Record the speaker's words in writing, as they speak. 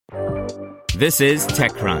This is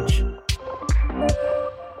TechCrunch.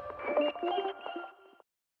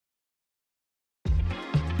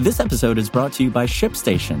 This episode is brought to you by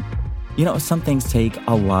ShipStation. You know, some things take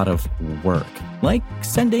a lot of work, like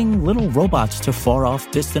sending little robots to far-off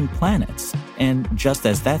distant planets. And just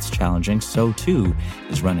as that's challenging, so too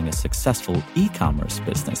is running a successful e-commerce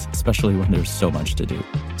business, especially when there's so much to do.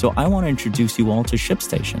 So I want to introduce you all to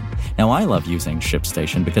ShipStation. Now, I love using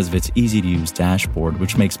ShipStation because of its easy-to-use dashboard,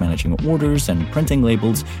 which makes managing orders and printing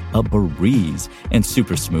labels a breeze and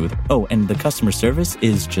super smooth. Oh, and the customer service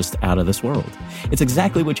is just out of this world. It's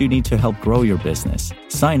exactly what you need to help grow your business.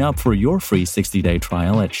 Sign up for your free 60-day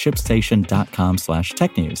trial at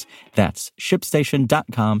shipstation.com/technews. That's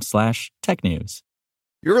shipstation.com/technews.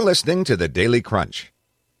 You're listening to the Daily Crunch.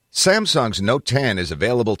 Samsung's Note 10 is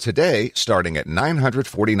available today starting at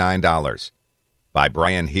 $949. By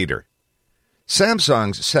Brian Heater.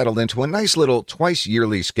 Samsung's settled into a nice little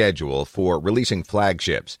twice-yearly schedule for releasing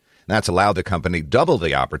flagships. That's allowed the company double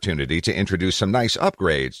the opportunity to introduce some nice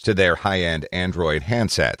upgrades to their high-end Android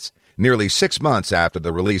handsets. Nearly 6 months after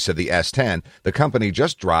the release of the S10, the company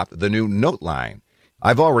just dropped the new Note line.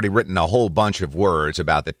 I've already written a whole bunch of words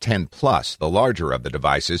about the 10 Plus, the larger of the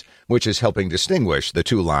devices, which is helping distinguish the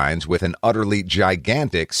two lines with an utterly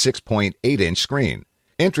gigantic 6.8-inch screen.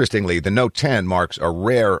 Interestingly, the Note 10 marks a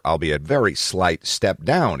rare, albeit very slight, step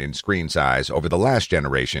down in screen size over the last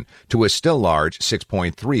generation to a still large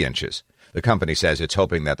 6.3 inches. The company says it's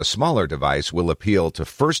hoping that the smaller device will appeal to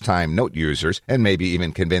first-time Note users and maybe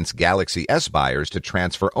even convince Galaxy S buyers to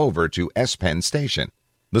transfer over to S Pen Station.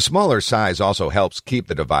 The smaller size also helps keep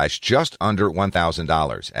the device just under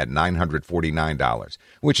 $1,000 at $949,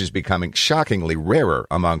 which is becoming shockingly rarer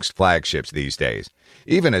amongst flagships these days.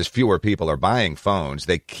 Even as fewer people are buying phones,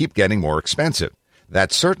 they keep getting more expensive.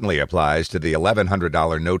 That certainly applies to the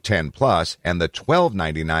 $1,100 Note 10 Plus and the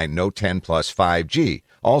 $1,299 Note 10 Plus 5G,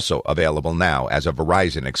 also available now as a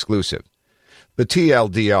Verizon exclusive. The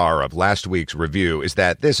TLDR of last week's review is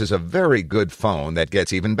that this is a very good phone that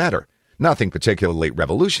gets even better. Nothing particularly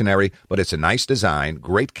revolutionary, but it's a nice design,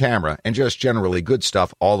 great camera, and just generally good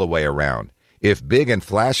stuff all the way around. If big and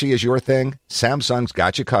flashy is your thing, Samsung's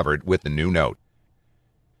got you covered with the new Note.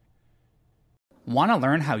 Want to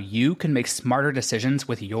learn how you can make smarter decisions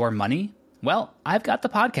with your money? Well, I've got the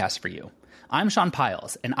podcast for you. I'm Sean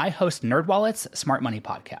Piles, and I host NerdWallet's Smart Money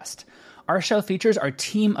Podcast. Our show features our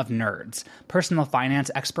team of nerds, personal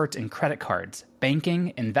finance experts in credit cards,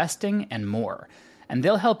 banking, investing, and more. And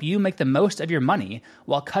they'll help you make the most of your money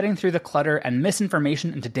while cutting through the clutter and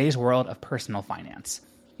misinformation in today's world of personal finance.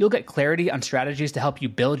 You'll get clarity on strategies to help you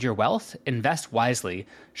build your wealth, invest wisely,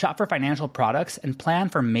 shop for financial products, and plan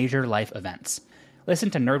for major life events. Listen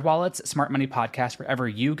to NerdWallet's Smart Money Podcast wherever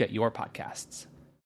you get your podcasts.